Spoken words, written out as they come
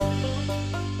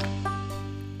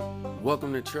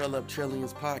Welcome to Trail Up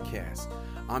Trillions Podcast.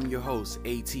 I'm your host,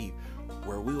 AT,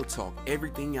 where we will talk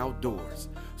everything outdoors.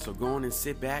 So go on and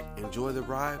sit back, enjoy the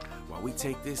ride while we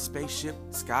take this spaceship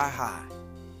sky high.